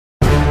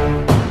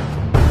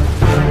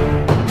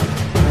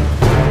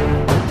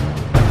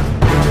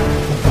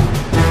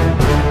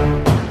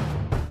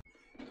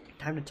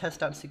Time to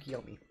test out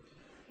Tsukuyomi.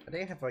 I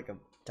think I have like a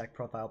deck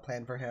profile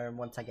plan for her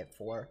once I get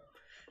 4.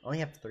 I only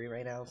have 3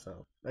 right now,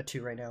 so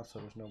 2 right now, so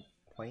there's no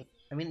point.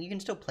 I mean, you can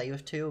still play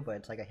with 2, but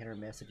it's like a hit or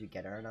miss if you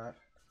get her or not.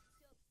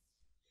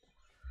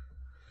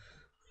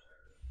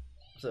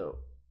 So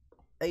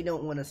I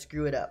don't want to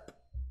screw it up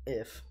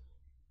if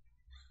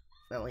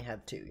I only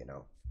have 2, you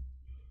know.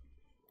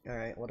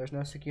 Alright, well there's no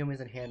Tsukuyomis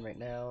in hand right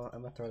now.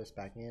 I'm gonna throw this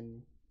back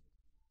in.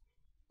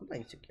 I'm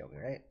playing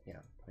Tsukuyomi, right?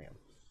 Yeah, I am.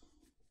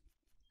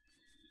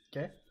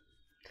 Okay.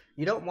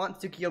 You don't want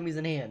Tsukuyomis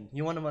in hand.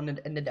 You want them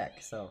in the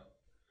deck, so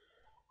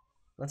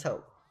let's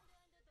hope.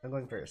 I'm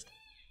going first.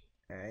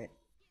 Alright.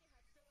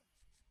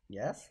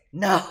 Yes?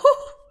 No!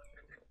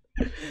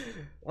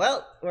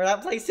 Well, we're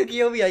not playing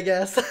Tsukuyomi, I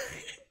guess.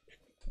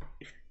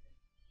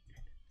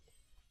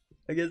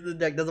 I guess the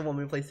deck doesn't want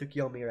me to play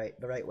Tsukuyomi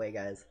the right way,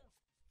 guys.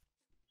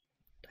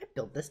 Did I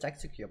build this deck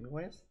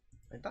Tsukuyomi-wise?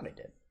 I thought I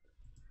did.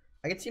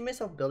 I can see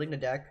myself building the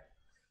deck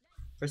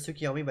for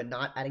Tsukuyomi, but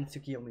not adding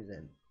Tsukuyomis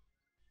in.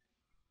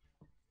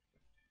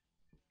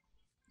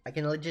 I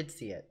can legit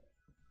see it.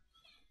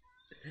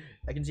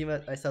 I can see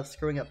myself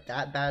screwing up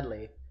that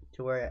badly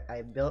to where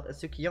I built a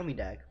Tsukuyomi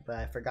deck, but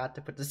I forgot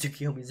to put the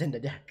Tsukuyomis in the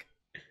deck.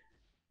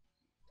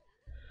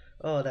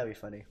 Oh, that'd be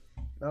funny.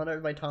 Oh,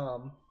 there's my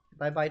Tom.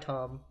 Bye-bye,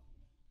 Tom.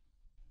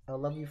 I'll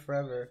love you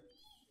forever.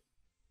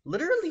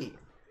 Literally!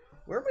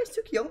 Where are my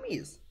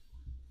Tsukuyomis?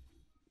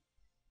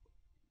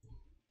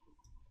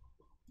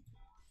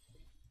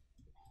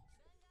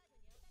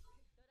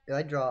 Did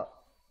I draw?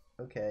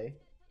 Okay.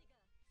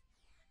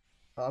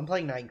 Oh, I'm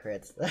playing 9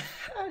 crits.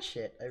 Ah,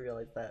 shit, I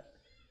realized that.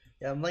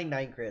 Yeah, I'm playing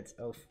 9 crits.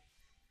 Oh.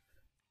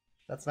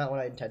 That's not what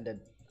I intended.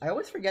 I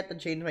always forget to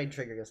change my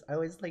triggers. I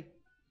always, like,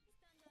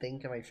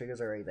 think my triggers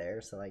are right there,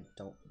 so I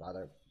don't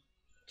bother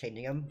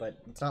changing them. But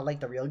it's not like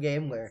the real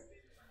game where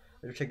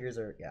the triggers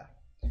are, yeah.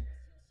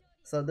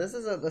 So this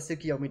is a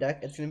Tsukuyomi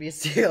deck. It's gonna be a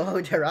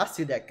CEO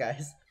Terasu deck,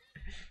 guys.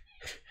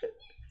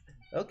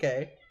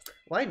 Okay.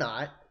 Why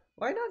not?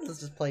 Why not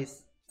just play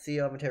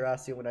CEO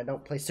Terasu when I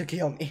don't play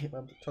Tsukuyomi?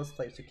 I'm supposed to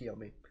play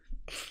Tsukuyomi.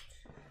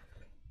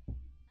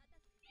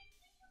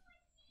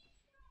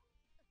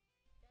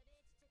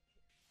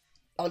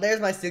 Oh, there's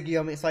my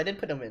Tsukuyomi. So I did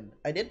put them in.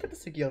 I did put the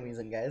Tsukuyomis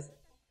in, guys.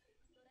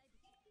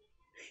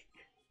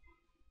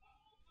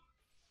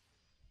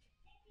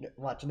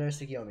 Watch, another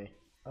Tsukuyomi.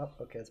 Oh,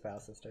 okay, it's Battle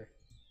Sister.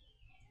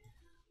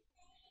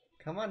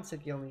 Come on,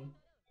 Tsukuyomi.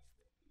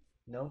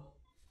 Nope.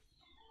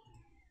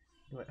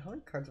 Wait, how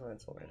many cards am I on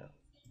soul right now?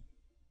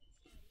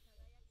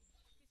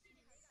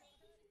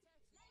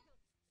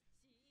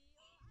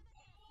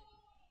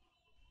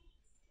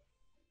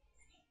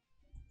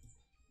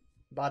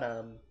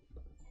 Bottom.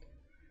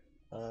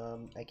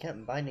 I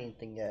can't bind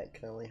anything yet.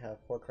 Can only have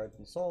 4 cards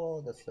in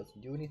soul. This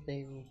doesn't do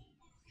anything.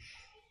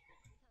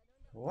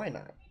 Why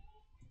not?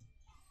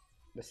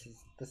 This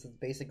is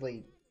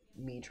basically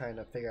me trying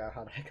to figure out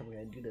how the heck I'm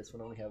gonna do this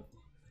when I only have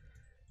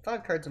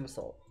 5 cards in the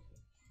soul.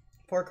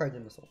 4 cards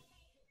in the soul.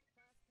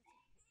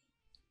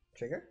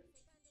 Trigger?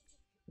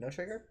 No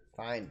trigger?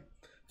 Fine.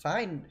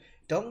 Fine.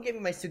 Don't give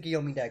me my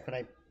Tsukuyomi deck when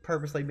I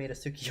purposely made a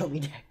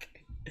Tsukuyomi deck.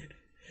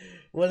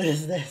 What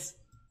is this?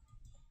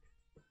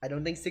 I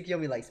don't think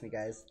Tsukuyomi likes me,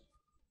 guys.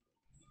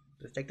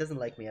 This deck doesn't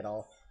like me at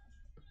all.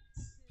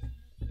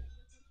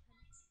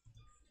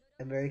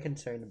 I'm very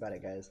concerned about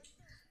it, guys.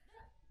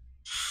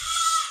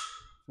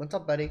 What's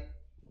up, buddy?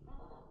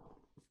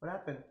 What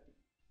happened?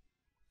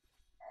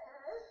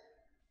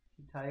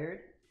 You tired?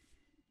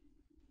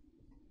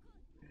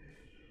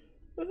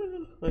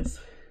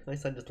 My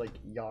son just like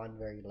yawned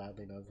very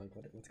loudly and I was like,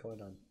 what's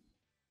going on?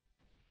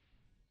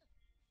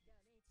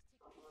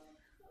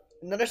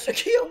 Another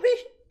Tsukuyomi?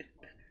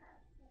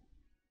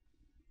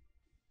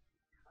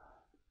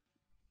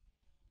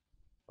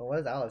 Oh, what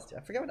does Alice do?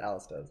 I forget what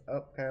Alice does.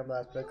 Oh, Karen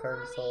Blast, Red Card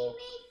and Soul.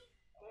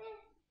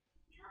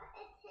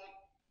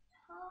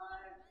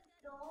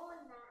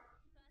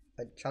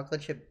 A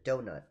chocolate chip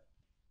donut.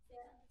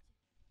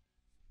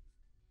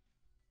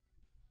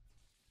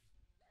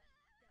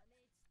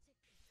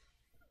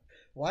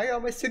 Why are all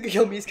my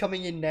Tsukuyomis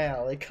coming in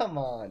now? Like, come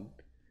on.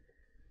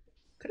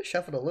 Could have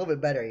shuffled a little bit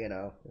better, you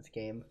know, this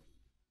game.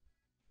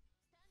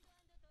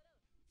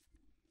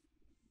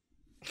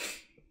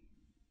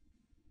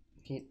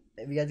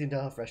 If you guys can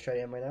tell how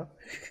frustrated I am right now.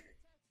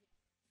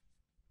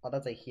 Oh,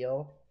 that's a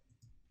heal.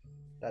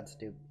 That's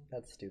stupid.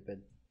 That's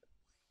stupid.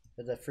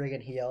 There's a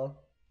friggin' heal.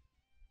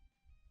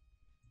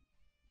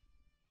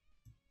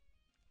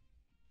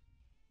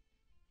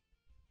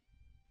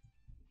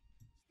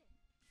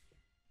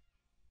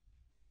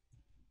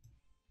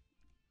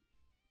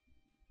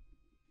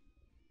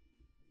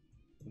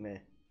 Meh.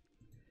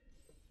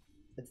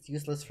 It's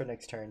useless for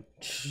next turn.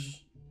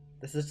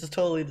 This is just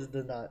totally does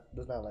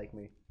not like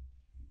me.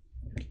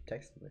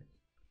 Text me.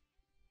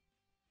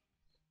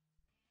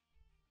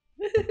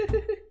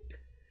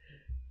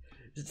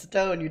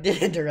 Stone, you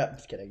did interrupt.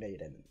 Just kidding. No, you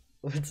didn't.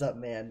 What's up,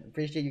 man?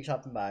 Appreciate you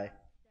stopping by.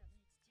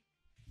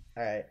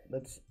 All right,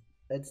 let's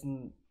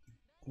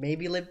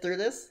maybe live through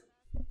this.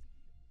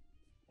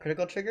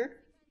 Critical trigger.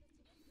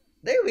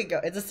 There we go.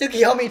 It's a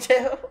Tsukuyomi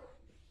too.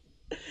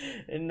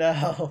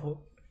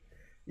 No.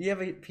 You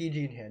have a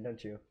PG in hand,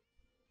 don't you?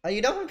 Oh,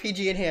 you don't have a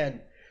PG in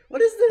hand.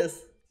 What is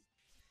this?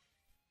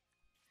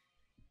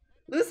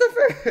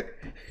 Lucifer!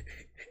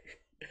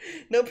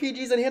 No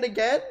PGs in hand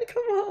again?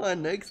 Come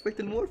on, I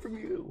expected more from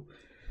you.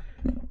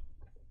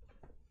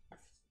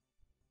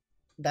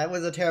 That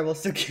was a terrible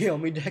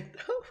Tsukuyomi deck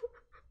though.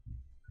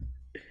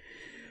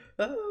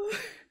 Oh.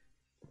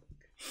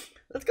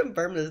 Let's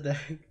confirm this deck.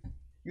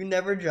 You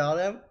never draw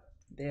them?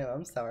 Damn,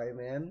 I'm sorry,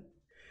 man.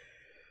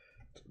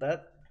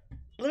 That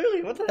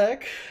literally, what the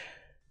heck?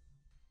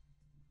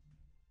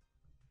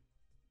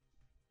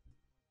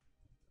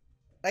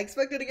 I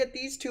expected to get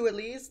these two at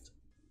least.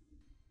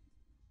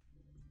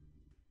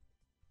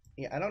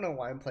 Yeah, I don't know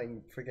why I'm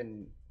playing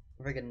freaking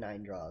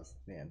 9 draws,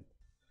 man.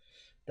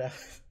 That,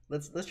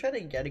 let's try to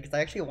get it because I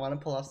actually want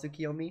to pull off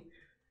Tsukuyomi.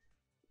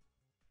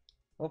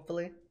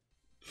 Hopefully.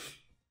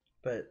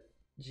 But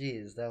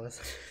jeez, that was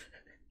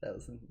that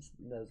was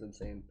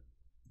insane.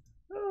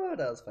 Oh,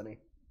 that was funny.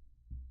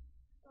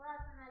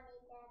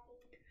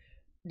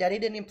 Daddy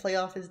didn't even play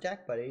off his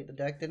deck, buddy. The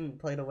deck didn't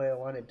play the way I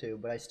wanted to,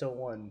 but I still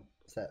won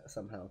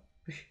somehow.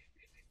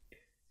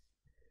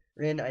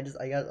 Rin, I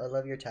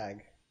love your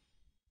tag.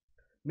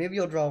 Maybe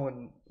you'll draw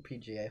one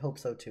PG. I hope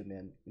so too,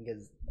 man.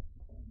 Because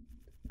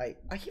I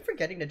keep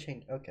forgetting to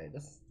change. Okay,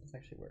 this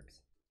actually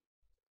works.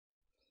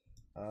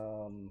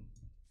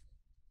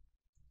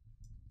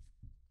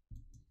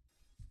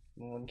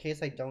 Well, in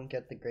case I don't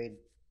get the grade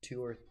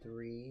 2 or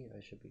 3,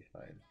 I should be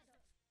fine.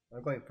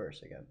 I'm going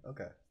first again.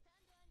 Okay.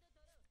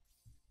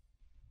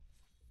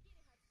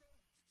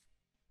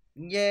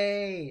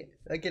 Yay!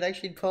 I can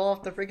actually pull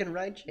off the freaking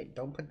right chain.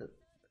 Don't put the.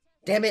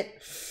 Damn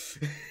it!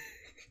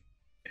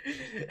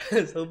 I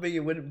was hoping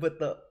you wouldn't put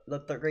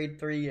the grade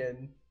 3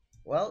 in.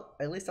 Well,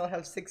 at least I'll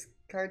have 6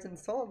 cards in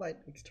soul by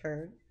next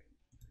turn.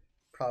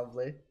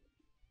 Probably.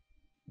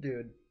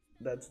 Dude,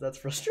 that's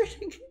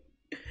frustrating.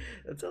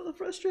 That's hella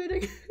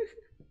frustrating.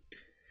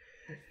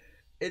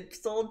 It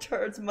soul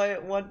charts my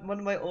one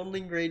of my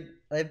only grade.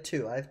 I have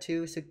two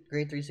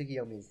grade 3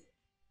 Tsukuyomis.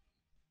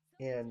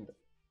 And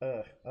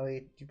oh,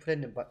 you put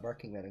in a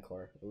marking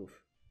manicore. Oof.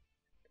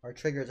 Our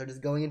triggers are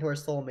just going into our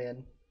soul,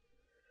 man.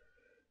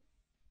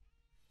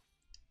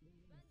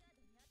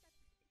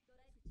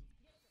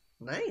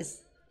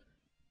 Nice.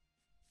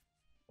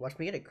 Watch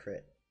me get a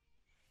crit.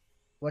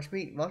 Watch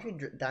me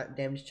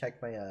damage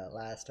check my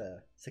last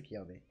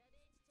Tsukuyomi.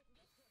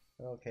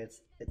 Okay,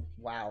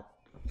 wow.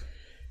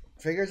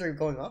 Triggers are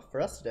going off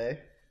for us today.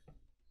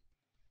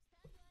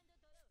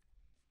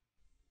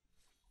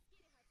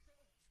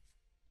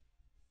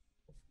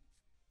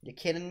 You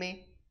kidding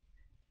me?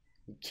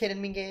 You kidding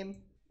me,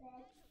 game?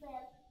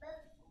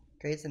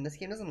 Grayson, this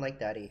game doesn't like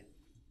Daddy.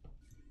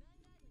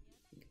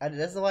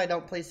 This is why I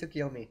don't play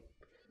Tsukuyomi.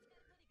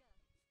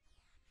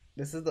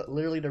 This is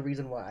literally the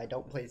reason why I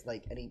don't play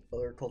like any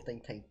Oracle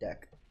Think Tank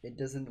deck. It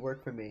doesn't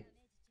work for me.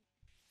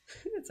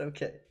 It's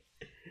okay.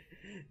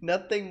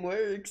 Nothing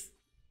works.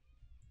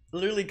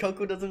 Literally,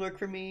 Coco doesn't work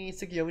for me.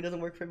 Tsukuyomi doesn't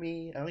work for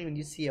me. I don't even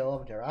use CO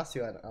of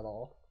Jarasu at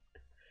all.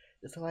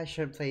 That's why I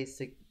shouldn't play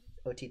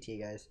OTT,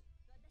 guys.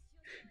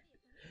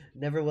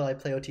 Never will I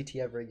play OTT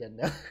ever again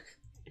now.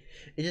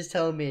 It's just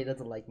telling me it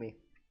doesn't like me.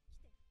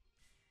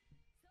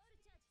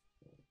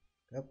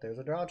 Oh, there's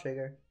a draw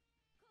trigger.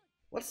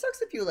 What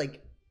sucks if you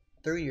like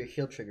threw your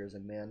heal triggers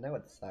in, man? That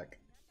would suck.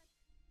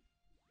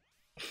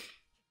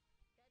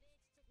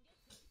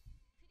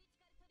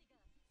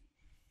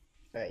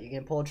 Alright, you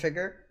can pull a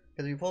trigger?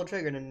 Because if you pull a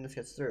trigger, then this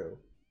gets through.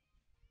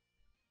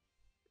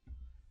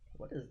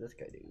 What does this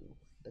guy do?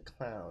 The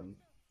clown.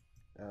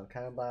 Oh,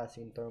 Cannon Blast,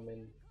 you can throw him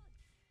in.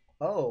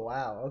 Oh,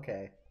 wow,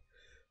 okay.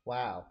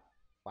 Wow.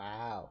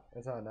 Wow.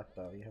 That's not enough,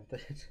 though. You have to...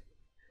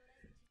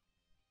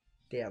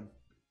 Damn.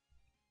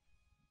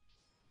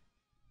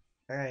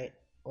 Alright,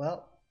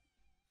 well,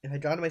 if I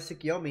draw to my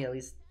Tsukuyomi, at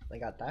least I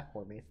got that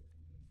for me.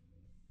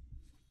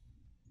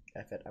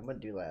 F it, I'm gonna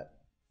do that.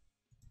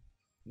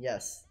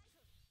 Yes.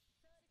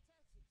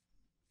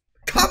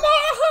 Come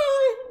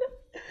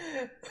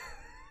on!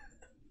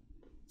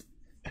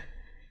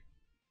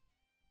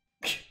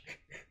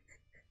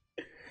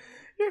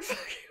 You're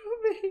fucking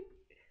with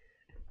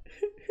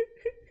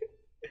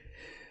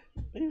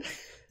me.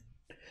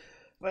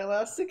 My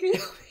last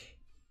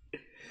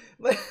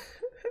Tsukuyomi.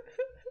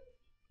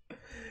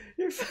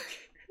 You're fucking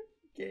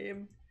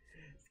game.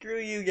 Screw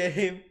you,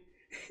 game.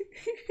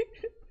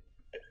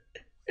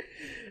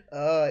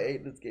 Oh, I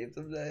hate this game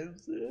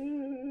sometimes.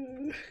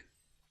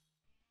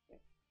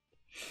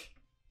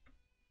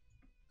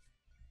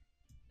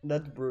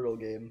 That's brutal,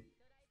 game.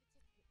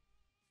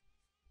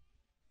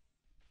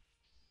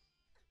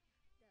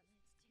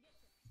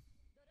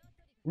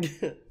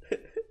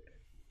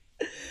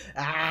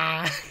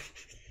 Ah!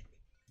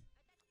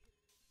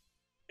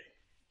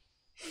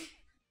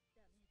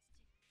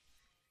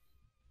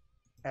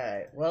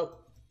 Alright, well.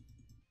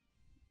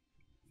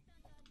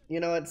 You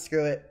know what?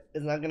 Screw it.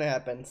 It's not gonna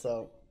happen,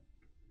 so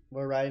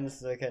we're riding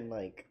so I can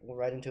we'll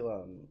ride into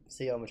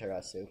CO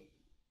Materasu.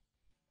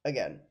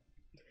 Again.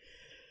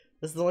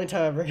 This is the only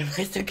time I'm ever gonna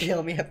play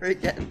Tsukuyomi ever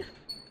again.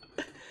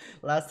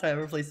 Last time I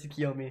ever played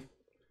Tsukuyomi.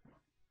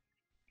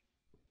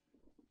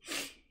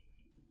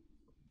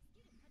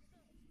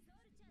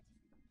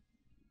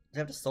 You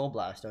have to Soul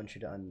Blast, don't you,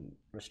 to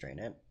unrestrain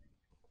it?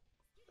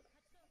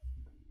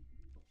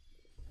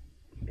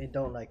 It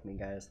don't like me,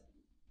 guys.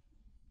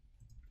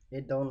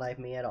 It don't like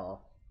me at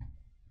all.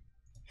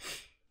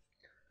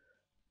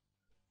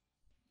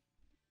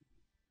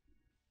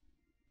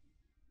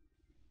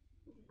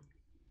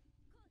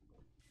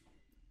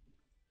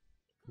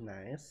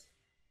 Nice.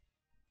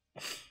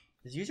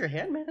 Just use your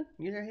hand, man.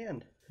 Use your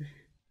hand.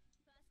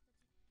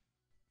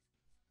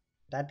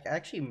 That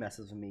actually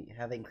messes with me,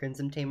 having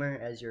Crimson Tamer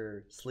as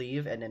your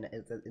sleeve and then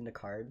in the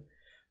card.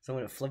 So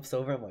when it flips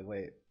over, I'm like,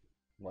 wait,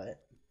 what?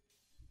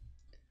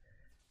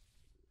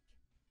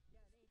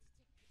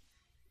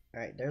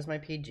 Alright, there's my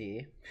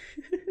PG.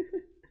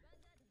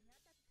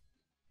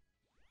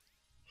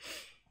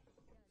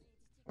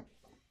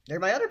 There's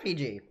my other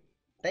PG.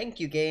 Thank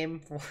you, game,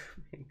 for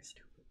being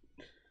stupid.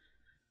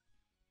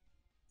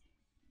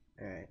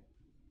 Alright.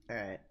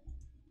 Alright.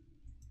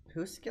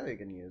 Whose skill are you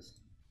gonna use?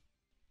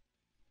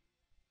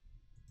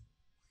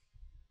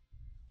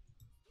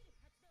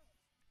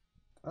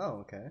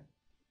 Oh, okay.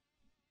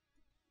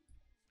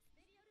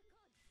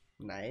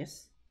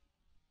 Nice.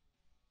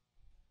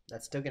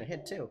 That's still gonna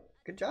hit too.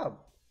 Good job.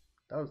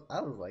 I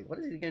was like, what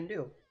is he gonna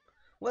do?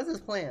 What's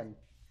his plan?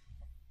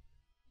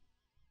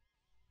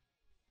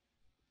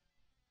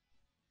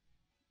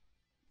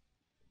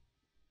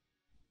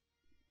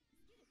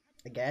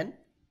 Again?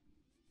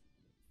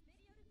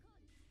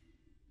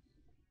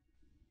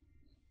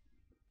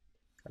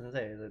 I was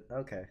gonna say, is it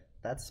okay?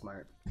 That's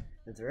smart.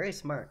 It's very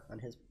smart on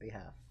his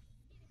behalf.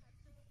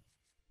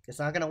 It's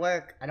not gonna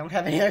work. I don't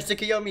have any other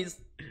Tsukuyomis.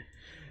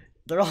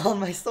 They're all in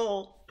my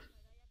soul.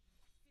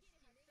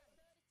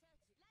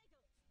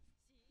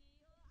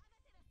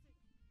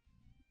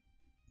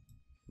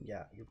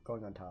 Yeah, you're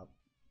going on top.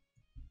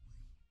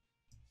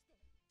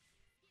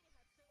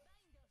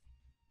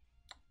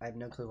 I have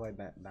no clue why I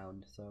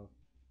bound, so.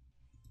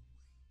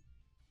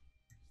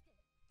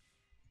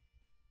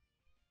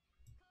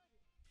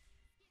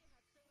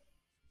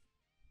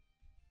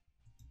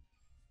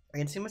 I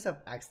can see myself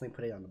accidentally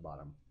putting it on the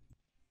bottom.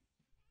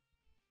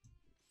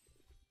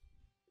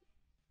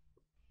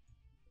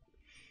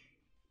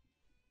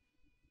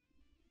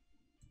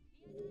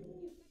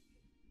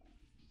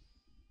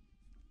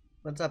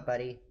 What's up,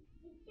 buddy?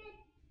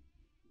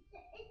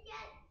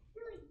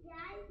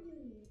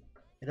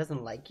 It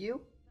doesn't like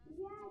you?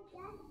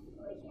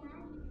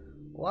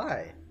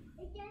 Why?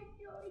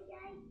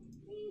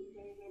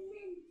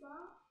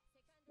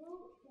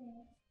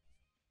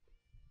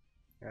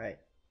 Alright.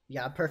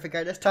 Yeah, perfect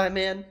guard this time,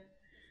 man.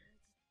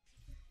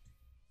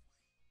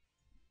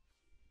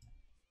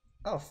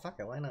 Oh, fuck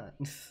it, why not?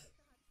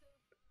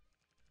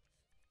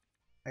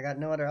 I got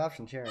no other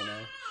options here right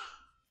now.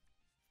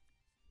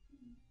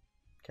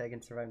 Okay, I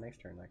can survive next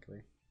turn,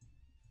 luckily.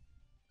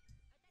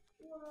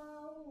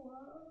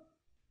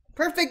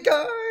 Perfect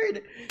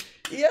guard!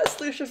 Yes,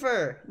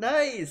 Lucifer!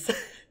 Nice!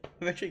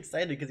 I'm actually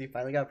excited because he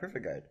finally got a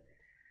perfect guard.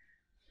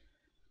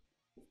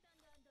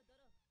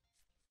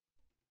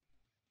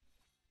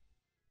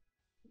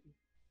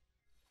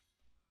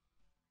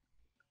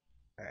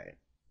 Alright.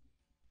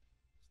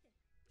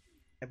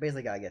 I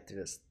basically gotta get through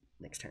this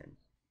next turn.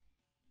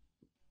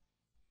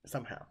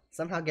 Somehow.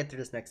 Somehow get through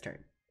this next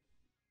turn.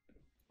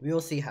 We will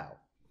see how.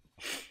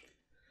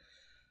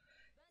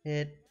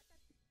 It...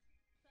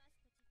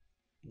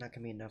 Not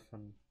gonna be enough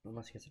on...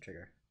 Unless he gets a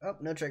trigger. Oh,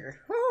 no trigger.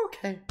 Oh,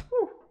 okay.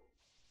 Woo.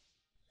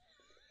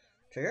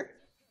 Trigger?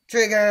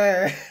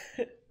 Trigger!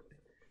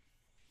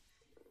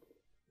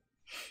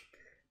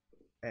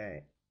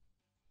 Alright.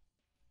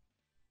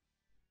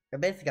 I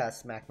basically gotta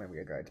smack my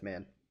rear guards,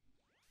 man.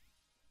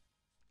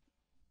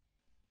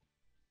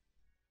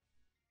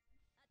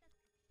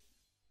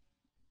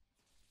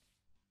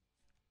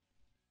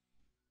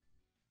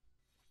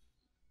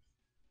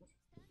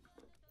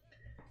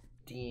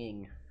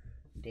 Dang.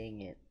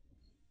 Dang it.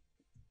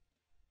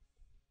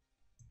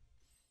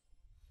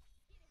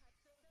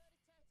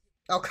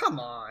 Oh, come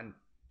on!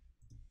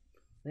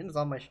 I think it's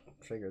all my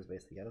triggers,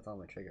 basically. Yeah, that's all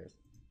my triggers.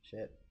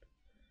 Shit.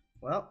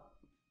 Well.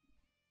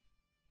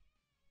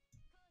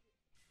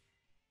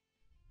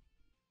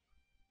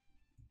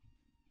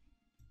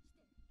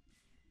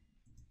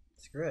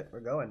 Screw it, we're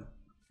going.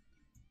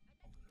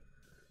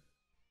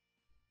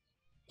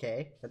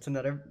 Okay, that's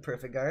another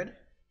perfect guard.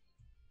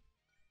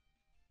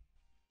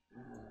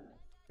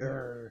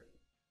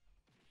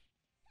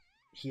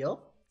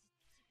 Heal?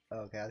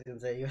 Okay, I was gonna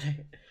say you.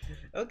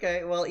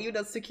 Okay, well, even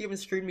though Tsukuyomi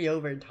screwed me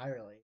over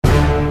entirely.